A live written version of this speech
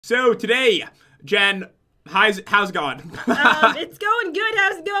So today, Jen, how's it going? It's going good.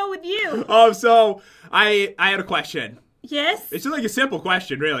 How's it going with you? So I had a question. Yes? It's just like a simple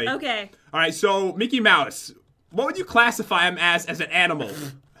question, really. Okay. All right, so Mickey Mouse, what would you classify him as an animal?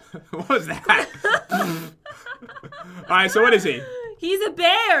 What was that? All right, so what is he? He's a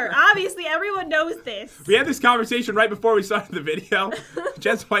bear. Obviously, everyone knows this. We had this conversation right before we started the video.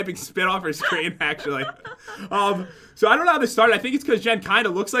 Jen's wiping spit off her screen, actually. So I don't know how this started. I think it's because Jen kind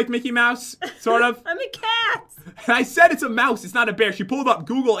of looks like Mickey Mouse, sort of. I'm a cat. And I said it's a mouse, it's not a bear. She pulled up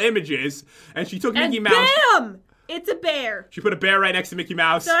Google Images, and she took Mickey Mouse. Bam! It's a bear. She put a bear right next to Mickey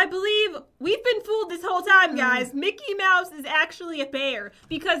Mouse. So I believe we've been fooled this whole time, guys. Mickey Mouse is actually a bear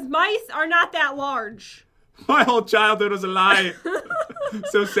because mice are not that large. My whole childhood was a lie.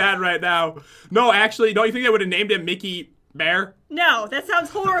 So sad right now. No, actually, don't you think they would have named him Mickey Bear? No, that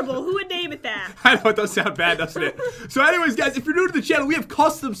sounds horrible. Who would name it that? I know, it does sound bad, doesn't it? So anyways, guys, if you're new to the channel, we have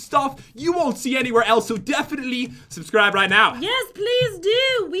custom stuff you won't see anywhere else, so definitely subscribe right now. Yes, please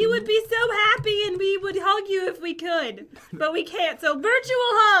do. We would be so happy and we would hug you if we could. But we can't, so virtual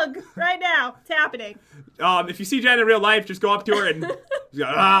hug right now. It's happening. If you see Jen in real life, just go up to her and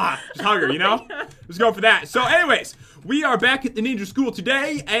just hug her, you know? Just go for that. So anyways, we are back at the Ninja School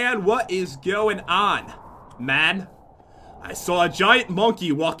today, and what is going on? Man, I saw a giant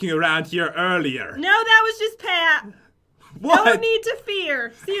monkey walking around here earlier. No, that was just Pat. What? No need to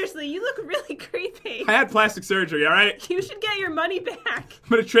fear. Seriously, you look really creepy. I had plastic surgery, alright? You should get your money back. I'm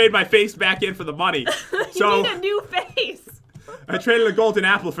gonna trade my face back in for the money. You need a new face. I traded a golden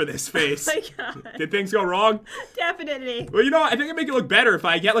apple for this face. Oh my God. Did things go wrong? Definitely. Well, you know what? I think it'd make it look better if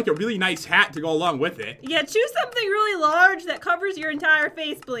I get like a really nice hat to go along with it. Yeah, choose something really large that covers your entire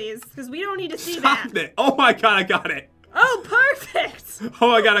face, please. Because we don't need to see Stop that. it. Oh my God, I got it. Oh, perfect. Oh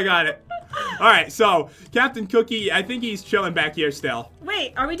my God, I got it. Alright, so Captain Cookie, I think he's chilling back here still.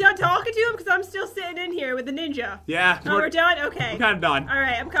 Wait, are we done talking to him? Because I'm still sitting in here with the ninja. Yeah. Oh, we're done? Okay. We're kind of done. All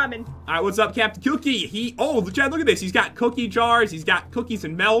right, I'm coming. Alright, what's up, Captain Cookie? Chad, look at this. He's got cookie jars. He's got cookies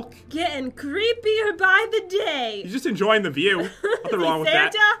and milk. Getting creepier by the day. He's just enjoying the view. Nothing wrong with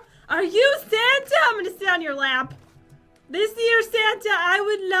Santa? that. Are you Santa? I'm going to sit on your lap. This year, Santa, I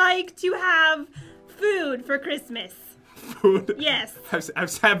would like to have food for Christmas. Food? Yes. I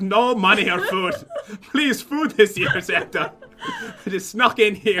have no money on food. Please, food this year, Santa. I just snuck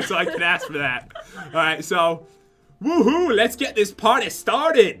in here so I could ask for that. Alright, so, woohoo, let's get this party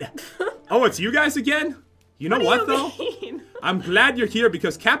started. Oh, it's you guys again? You know what, though? Mean? I'm glad you're here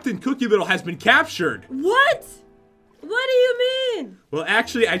because Captain Cookie Little has been captured. What? What do you mean? Well,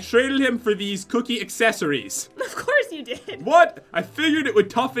 actually, I traded him for these cookie accessories. Of course you did. What? I figured it would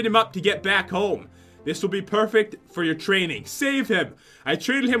toughen him up to get back home. This will be perfect for your training. Save him. I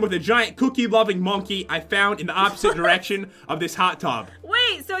traded him with a giant cookie-loving monkey I found in the opposite direction of this hot tub.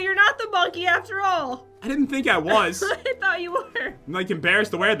 Wait, so you're not the monkey after all? I didn't think I was. I thought you were. I'm like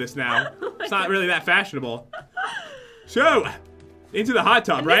embarrassed to wear this now. It's not really that fashionable. So, into the hot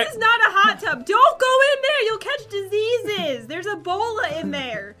tub, right? This is not a hot tub. Don't go in there. You'll catch diseases. There's Ebola in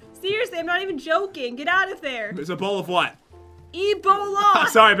there. Seriously, I'm not even joking. Get out of there. There's a bowl of what? Ebola.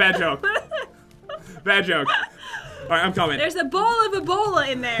 Sorry, bad joke. Bad joke. Alright, I'm coming. There's a bowl of Ebola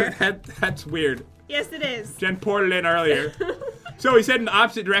in there. That's weird. Yes, it is. Jen poured it in earlier. So he said in the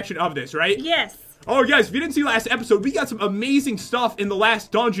opposite direction of this, right? Yes. Oh, guys, if you didn't see last episode, we got some amazing stuff in the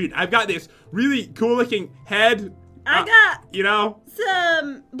last dungeon. I've got this really cool-looking head. I got you know?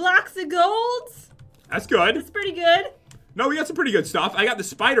 some blocks of gold. That's good. It's pretty good. No, we got some pretty good stuff. I got the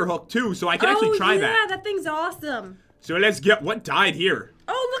spider hook, too, so I can actually try that. Oh, yeah, that thing's awesome. So let's get what died here.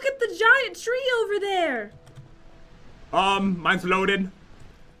 Oh, look at the giant tree over there. Mine's loaded.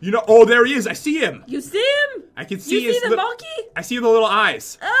 You know, oh, there he is. I see him. You see him? I can see You his see the monkey? I see the little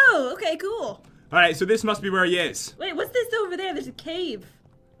eyes. Oh, okay, cool. All right, so this must be where he is. Wait, what's this over there? There's a cave.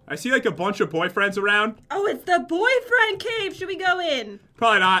 I see like a bunch of boyfriends around. Oh, it's the boyfriend cave. Should we go in?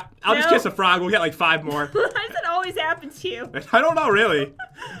 Probably not. I'll just No? kiss a frog. We'll get like 5 more. Why does that always happen to you? I don't know, really.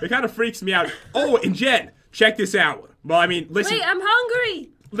 It kind of freaks me out. Oh, and Jen, check this out. Well, I mean, listen. Wait, I'm hungry.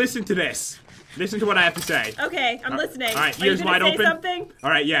 Listen to this. Listen to what I have to say. Okay, I'm listening. All right, Are you ears gonna wide say open. something?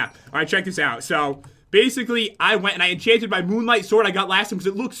 All right, yeah. All right, check this out. So, basically, I went and I enchanted my Moonlight Sword I got last time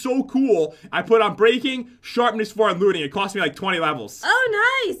because it looked so cool. I put on Breaking, Sharpness 4, and Looting. It cost me like 20 levels.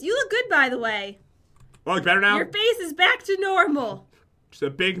 Oh, nice. You look good, by the way. Well, look better now? Your face is back to normal. Just a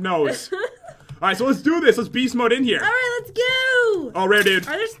big nose. All right, so let's do this. Let's beast mode in here. All right, let's go. Oh, rare dude.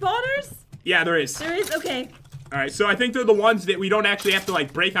 Are there spawners? Yeah, there is. There is? Okay. Alright, so I think they're the ones that we don't actually have to,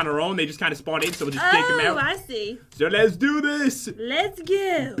 like, break on our own. They just kind of spawn in, so we'll just take them out. Oh, I see. So let's do this. Let's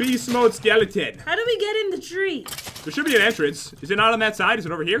go. Beast mode skeleton. How do we get in the tree? There should be an entrance. Is it not on that side? Is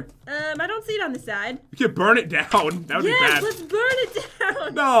it over here? I don't see it on the side. We could burn it down. That would be bad. Yes, let's burn it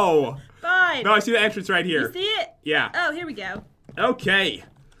down. No. Fine. No, I see the entrance right here. You see it? Yeah. Oh, here we go. Okay.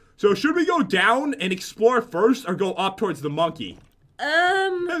 So should we go down and explore first or go up towards the monkey?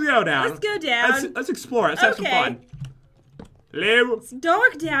 Let's go down. Let's go down. Let's explore. Let's have some fun. Hello? It's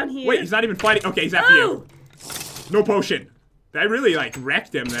dark down here. Wait, he's not even fighting. Okay, he's after you. No potion. That really, like,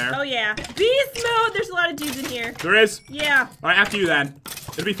 wrecked him there. Oh, yeah. Beast mode. There's a lot of dudes in here. There is? Yeah. All right, after you then.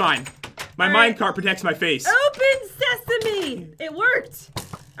 It'll be fine. My All right. minecart protects my face. Open sesame. It worked.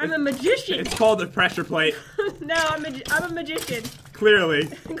 I'm a magician. It's called the pressure plate. No, I'm a magician. Clearly.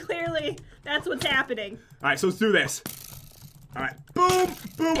 Clearly, that's what's happening. All right, so let's do this. All right, boom,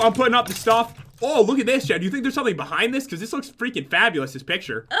 boom. I'm putting up the stuff. Oh, look at this, Chad. Do you think there's something behind this? Because this looks freaking fabulous, this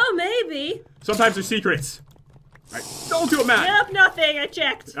picture. Oh, maybe. Sometimes there's secrets. All right, don't do it, Matt. Nope, nothing. I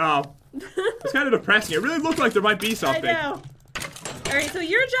checked. Oh, it's kind of depressing. It really looked like there might be something. I know. All right, so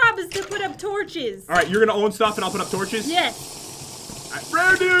your job is to put up torches. All right, you're going to own stuff and I'll put up torches? Yes. All right,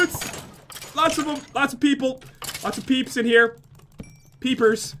 rare dudes. Lots of them. Lots of people. Lots of peeps in here.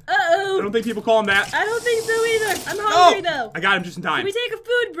 Peepers. Uh-oh. I don't think people call them that. I don't think so either. I'm hungry, though. I got him just in time. Can we take a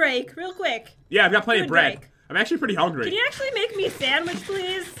food break real quick? Yeah, I've got plenty of Food bread. break. I'm actually pretty hungry. Can you actually make me a sandwich,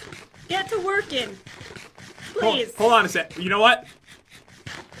 please? Get to working. Please. Hold on a sec. You know what?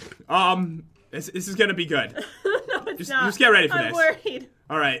 This is gonna be good. No, it's not. Just get ready for this. I'm worried.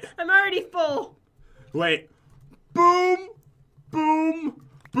 All right. I'm already full. Wait. Boom, boom,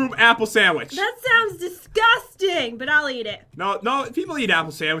 boom. Apple sandwich. That sounds disgusting, but I'll eat it. No. People eat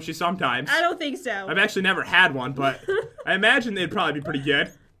apple sandwiches sometimes. I don't think so. I've actually never had one, but I imagine they'd probably be pretty good.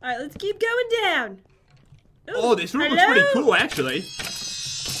 All right, let's keep going down. Ooh, Oh, this room looks pretty cool, actually.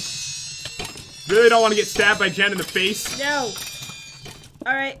 Really don't want to get stabbed by Jen in the face. No.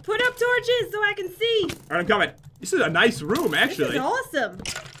 All right, put up torches so I can see. All right, I'm coming. This is a nice room, actually. This is awesome.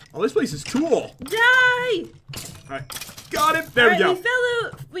 Oh, this place is cool. Die. All right, got it. There we go.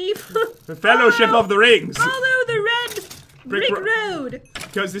 The Fellowship of the Rings. Follow the red brick road.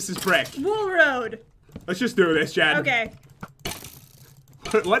 Because this is brick. Wool road. Let's just do this, Chad. Okay.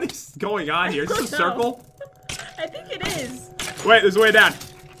 What is going on here? Is this a circle? I think it is. Wait, there's a way down.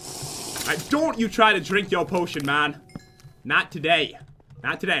 Don't you try to drink your potion, man. Not today.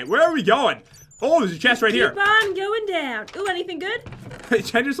 Not today. Where are we going? Oh, there's a chest right here. Keep on going down. Ooh, anything good?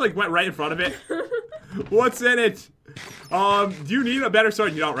 Jen just like went right in front of it. What's in it? Do you need a better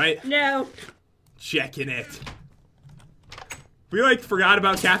sword? You don't, right? No. Checking it. We like forgot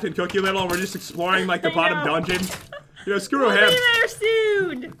about Captain Cookie Little and we're just exploring like the bottom dungeon. You know, screw him. We'll be there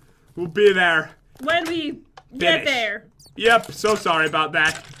soon. We'll be there. When we get there. Yep, so sorry about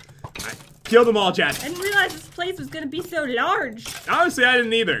that. I killed them all, Jen. I didn't realize this place was gonna be so large. Honestly, I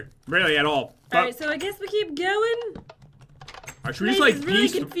didn't either. Really, at all. Alright, so I guess we keep going. Should we just like really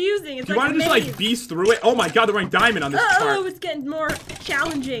beast? confusing. It's Do you want to just like beast through it? Oh my god, they're wearing diamond on this part. Oh, it's getting more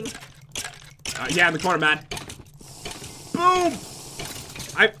challenging. Yeah, in the corner, man. Boom!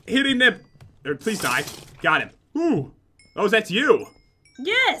 I'm hitting them. Please die. Got him. Ooh. Oh, that's you.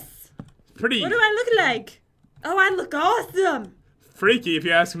 Yes. Pretty. What do I look like? Oh, I look awesome. Freaky, if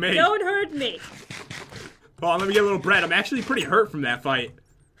you ask me. Don't hurt me. Hold on, let me get a little bread. I'm actually pretty hurt from that fight.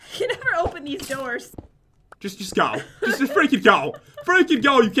 You never open these doors. Just go. Just freaking go. Freaking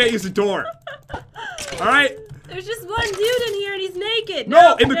go. You can't use the door. All right. There's just one dude in here and he's naked.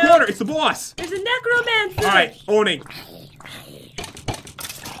 No, in the corner. It's the boss. There's a necromancer. All right, owning.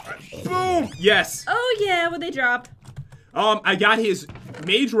 Boom. Yes. Oh yeah, what they drop? I got his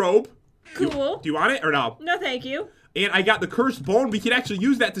mage robe. Cool. Do you want it or no? No, thank you. And I got the cursed bone. We could actually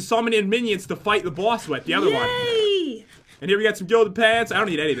use that to summon in minions to fight the boss with, the other one. Yay! And here we got some gilded pants. I don't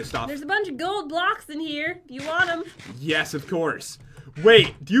need any of this stuff. There's a bunch of gold blocks in here. Do you want them? Yes, of course.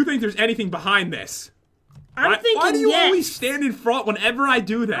 Wait, do you think there's anything behind this? I'm thinking Why do you yes. always stand in front whenever I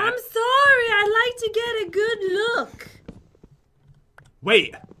do that? I'm sorry. I like to get a good look.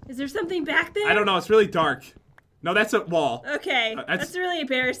 Wait. Is there something back there? I don't know. It's really dark. No, that's a wall. Okay, that's really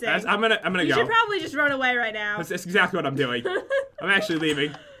embarrassing. I'm gonna go. You should probably just run away right now. That's exactly what I'm doing. I'm actually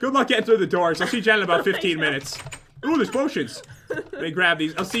leaving. Good luck getting through the doors. I'll see Jen in about 15 minutes. Ooh, there's potions. Let me grab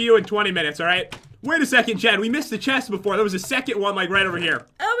these. I'll see you in 20 minutes, all right? Wait a second, Jen. We missed the chest before. There was a second one, like, right over here.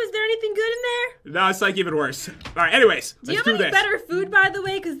 Oh, Is there anything good in there? No, it's like even worse. All right, anyways, Do you let's have do any this. better food, by the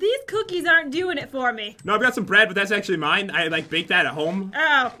way? Because these cookies aren't doing it for me. No, I've got some bread, but that's actually mine. I like baked that at home.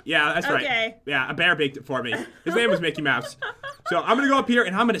 Oh. Yeah, that's right. Okay. Yeah, a bear baked it for me. His name was Mickey Mouse. So I'm gonna go up here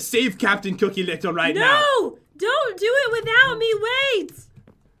and I'm gonna save Captain Cookie Little right now. No! Don't do it without me. Wait.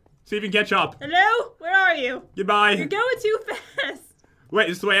 See if you can catch up. Hello? Where are you? Goodbye. You're going too fast. Wait,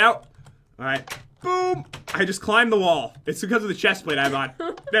 is this the way out? All right. Boom. I just climbed the wall. It's because of the chest plate I have on.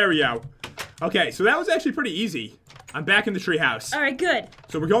 There we go. Okay, so that was actually pretty easy. I'm back in the treehouse. All right, good.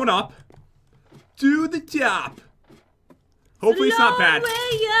 So we're going up to the top. Hopefully it's not bad. Long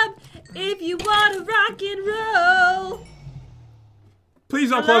way up if you want to rock and roll.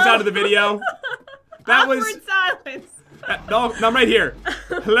 Please don't Hello? close out of the video. That Awkward was... silence. No, I'm right here.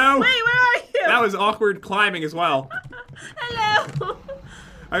 Hello? Wait, where are you? That was awkward climbing as well. Hello.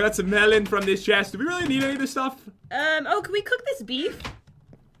 I got some melon from this chest. Do we really need any of this stuff? Oh, can we cook this beef?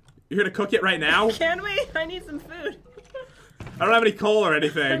 You're gonna cook it right now? Can we? I need some food. I don't have any coal or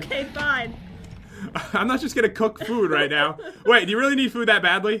anything. Okay, fine. I'm not just gonna cook food right now. Wait, do you really need food that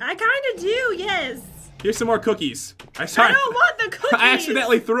badly? I kind of do, yes. Here's some more cookies. I don't want the cookies. I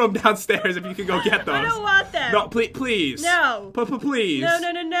accidentally threw them downstairs. If you could go get those. I don't want them. No, please. No. Please.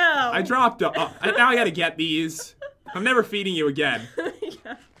 No. I dropped them. Now I gotta get these. I'm never feeding you again.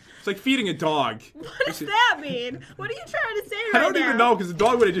 Yeah. It's like feeding a dog. What does that mean? What are you trying to say right now? I don't even know, because the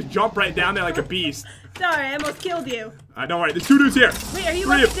dog would have just jumped right down there like a beast. Sorry, I almost killed you. Don't worry, there's 2 dudes here. Wait, are you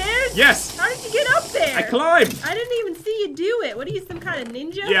 3 of- upstairs? Yes. How did you get up there? I climbed. I didn't even see you do it. What are you, some kind of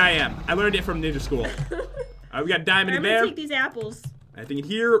ninja? Yeah, I am. I learned it from ninja school. We got Diamond I'm in gonna there. take these apples. I think in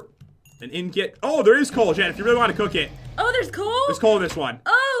here, an ingot. Oh, there is coal, Jen, if you really want to cook it. Oh, there's coal? There's coal in this one.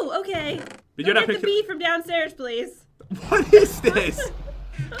 Oh, okay. Did Go you not get the pick it- beef from downstairs, please. What is this?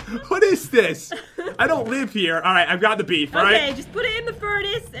 What is this? I don't live here. All right, I've got the beef, all Okay, right? just put it in the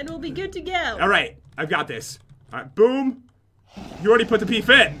furnace and we'll be good to go. All right, I've got this. All right, boom. You already put the beef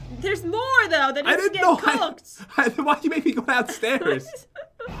in. There's more, though, that I needs to didn't get know. cooked. Why'd you make me go downstairs?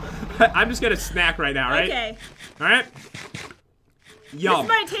 I'm just gonna snack right now, right? Okay. All right. Yum. This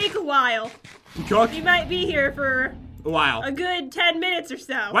might take a while. To cook We might be here for a while. a good 10 minutes or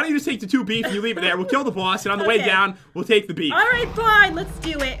so. Why don't you just take the 2 beef and you leave it there? We'll kill the boss, and on the way Okay. down, we'll take the beef. All right, fine. Let's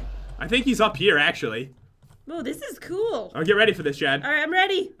do it. I think he's up here, actually. Oh, this is cool. Get ready for this, Jen. All right, I'm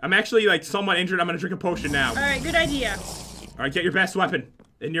ready. I'm actually like somewhat injured. I'm gonna drink a potion now. All right, good idea. All right, get your best weapon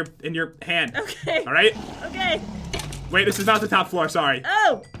in your hand. Okay. All right. Okay. Wait, this is not the top floor. Sorry.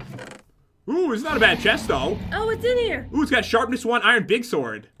 Oh. Ooh, it's not a bad chest though. Oh, what's in here? Ooh, it's got sharpness 1 iron big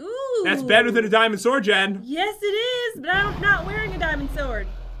sword. Ooh. That's better than a diamond sword, Jen. Yes, it is, but I'm not wearing a diamond sword.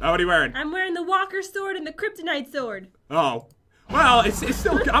 Oh, what are you wearing? I'm wearing the Walker sword and the Kryptonite sword. Oh. Well, it's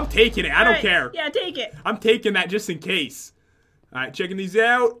still. I'm taking it. I don't All right, care. Yeah, take it. I'm taking that just in case. All right, checking these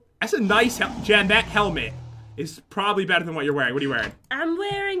out. That's a nice Jen, that helmet is probably better than what you're wearing. What are you wearing? I'm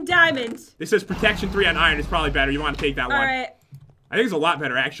wearing diamond. This says protection 3 on iron. It's probably better. You want to take that All one. right. I think it's a lot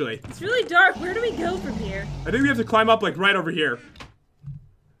better, actually. It's really dark. Where do we go from here? I think we have to climb up, like, right over here.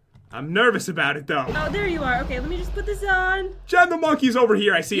 I'm nervous about it, though. Oh, there you are. Okay, let me just put this on. Jen, the monkey's over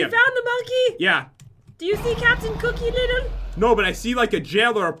here. I see You him. found the monkey? Yeah. Do you see Captain Cookie Little? No, but I see, like, a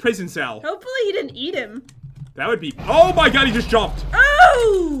jail or a prison cell. Hopefully he didn't eat him. That would be... Oh, my God, he just jumped.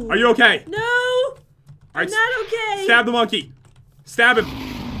 Oh! Are you okay? No! All I'm right, not okay. Stab the monkey. Stab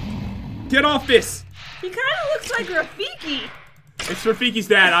him. Get off this. He kind of looks like Rafiki. It's Rafiki's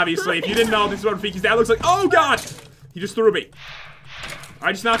dad, obviously. If you didn't know, this is what Rafiki's dad looks like. Oh, God! He just threw me. All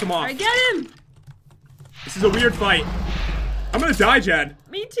right, just knock him off. All right, get him. This is a weird fight. I'm gonna die, Jen.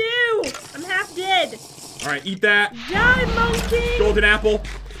 Me too. I'm half dead. All right, eat that. Die, monkey. Golden apple.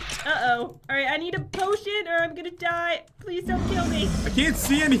 Uh-oh. All right, I need a potion or I'm gonna die. Please don't kill me. I can't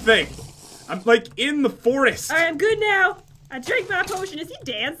see anything. I'm, like, in the forest. All right, I'm good now. I drank my potion. Is he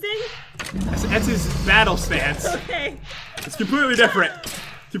dancing? That's his battle stance. Okay. It's completely different.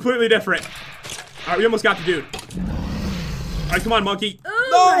 Completely different. All right, we almost got the dude. All right, come on, monkey.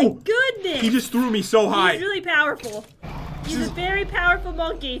 Oh No! my goodness. He just threw me so high. He's really powerful. He's a very powerful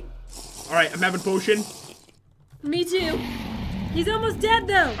monkey. All right, I'm having potion. Me too. He's almost dead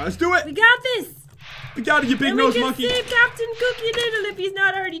though. All right, let's do it. We got this. We got it, you big And we nose can monkey. save Captain Cookie Little if he's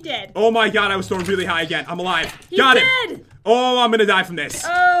not already dead. Oh my God, I was thrown really high again. I'm alive. He's got dead. it. Oh, I'm gonna die from this.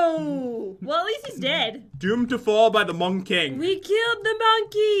 Oh. Well, at least he's dead. Doomed to fall by the Monk King. We killed the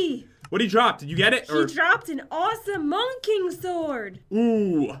monkey. What he dropped? Did you get it? He dropped an awesome Monk King sword.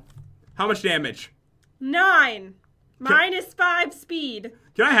 Ooh. How much damage? 9. -5 speed.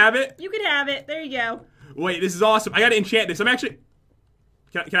 Can I have it? You can have it. There you go. Wait, this is awesome. I gotta enchant this. I'm actually...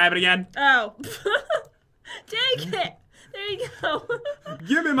 Can I have it again? Oh. Take it. There you go.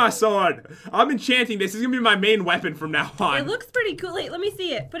 Give me my sword. I'm enchanting this. This is going to be my main weapon from now on. It looks pretty cool. Wait, let me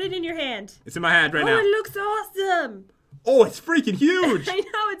see it. Put it in your hand. It's in my hand right Oh, now. it looks awesome. Oh, it's freaking huge. I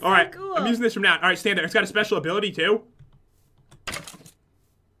know, it's All right, so cool. I'm using this from now on. All right, stand there. It's got a special ability, too.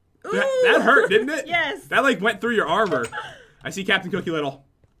 Ooh. That hurt, didn't it? Yes. That, like, went through your armor. I see Captain Cookie Little.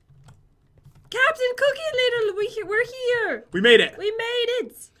 Captain Cookie Little, we're here. We made it. We made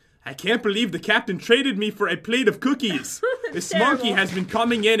it. I can't believe the captain traded me for a plate of cookies. This Terrible. monkey has been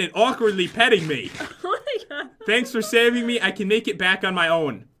coming in and awkwardly petting me. Oh my god. Thanks for saving me. I can make it back on my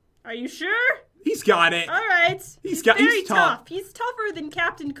own. Are you sure? He's got it. All right. He's got- very he's tough. tough. He's tougher than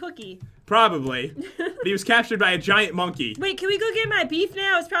Captain Cookie. Probably. But he was captured by a giant monkey. Wait, can we go get my beef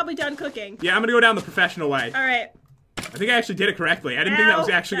now? It's probably done cooking. Yeah, I'm gonna go down the professional way. All right. I think I actually did it correctly. I didn't think that was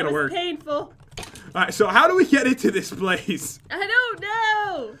actually that gonna was work. Painful. Alright, so how do we get into this place? I don't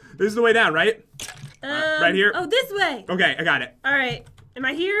know. This is the way down, right? Right here? Oh, this way. Okay, I got it. All right. Am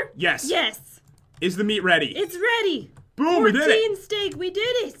I here? Yes. Yes. Is the meat ready? It's ready. Boom, we did it. 14 steak. We did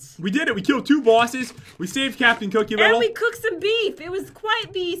it. We did it. We killed 2 bosses. We saved Captain Cookie Little. And we cooked some beef. It was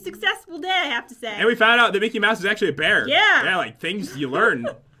quite the successful day, I have to say. And we found out that Mickey Mouse is actually a bear. Yeah. Yeah, like things you learn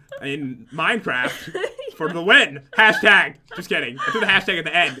in Minecraft for the win. Hashtag. Just kidding. I threw the hashtag at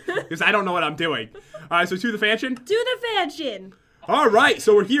the end because I don't know what I'm doing. So to the fansion. To the fashion. All right,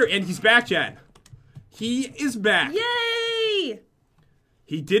 so we're here and he's back, Jen. He is back. Yay!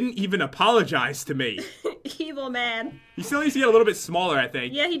 He didn't even apologize to me. Evil man. He still needs to get a little bit smaller, I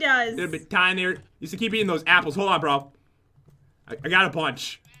think. Yeah, he does. A little bit tinier. Used to keep eating those apples. Hold on, bro. I got a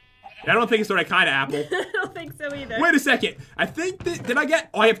bunch. I don't think it's the right kind of apple. I don't think so either. Wait a second. I think that, did I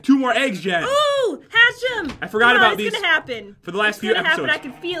get, I have 2 more eggs, Jen. Ooh, hatch him. I forgot about these It's gonna happen. for the last few It's gonna episodes. happen.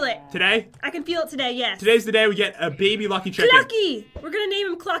 I can feel it. Today? I can feel it today, yes. Today's the day we get a baby lucky chicken. Clucky. We're gonna name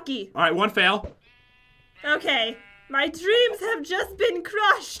him Clucky. All right, 1 fail. Okay. My dreams have just been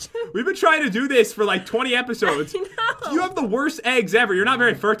crushed. We've been trying to do this for like 20 episodes. I know. You have the worst eggs ever. You're not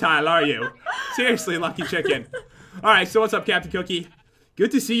very fertile, are you? Seriously, lucky chicken. All right, so what's up, Captain Cookie?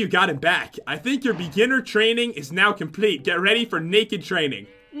 Good to see you got him back. I think your beginner training is now complete. Get ready for naked training.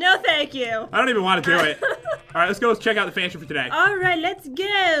 No, thank you. I don't even want to do it. All right, let's go check out the fansion for today. All right, let's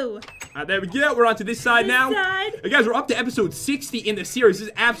go. There we go. We're on to this side now. side. Guys, we're up to episode 60 in the series. This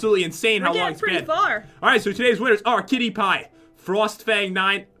is absolutely insane how We're long getting it's pretty been. far. All right, so today's winners are Kitty Pie, Frostfang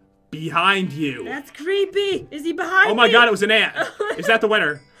 9, behind you. That's creepy. Is he behind me? Oh my god, it was an ant. Is that the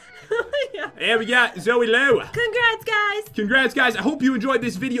winner? Yeah. And we got Zoe Lou. Congrats, guys. Congrats, guys. I hope you enjoyed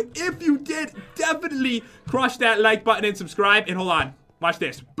this video. If you did, definitely crush that like button and subscribe. And hold on. Watch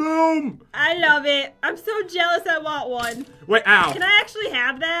this. Boom. I love it. I'm so jealous I want one. Wait, ow. Can I actually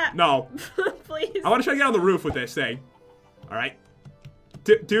have that? No. Please. I want to try to get on the roof with this thing. All right.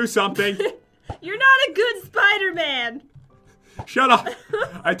 Do something. You're not a good Spider-Man. Shut up.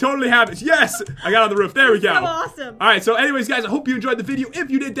 I totally have it. Yes. I got on the roof. There we go. So awesome. All right. So anyways, guys, I hope you enjoyed the video.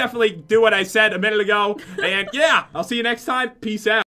 If you did, definitely do what I said a minute ago. And yeah, I'll see you next time. Peace out.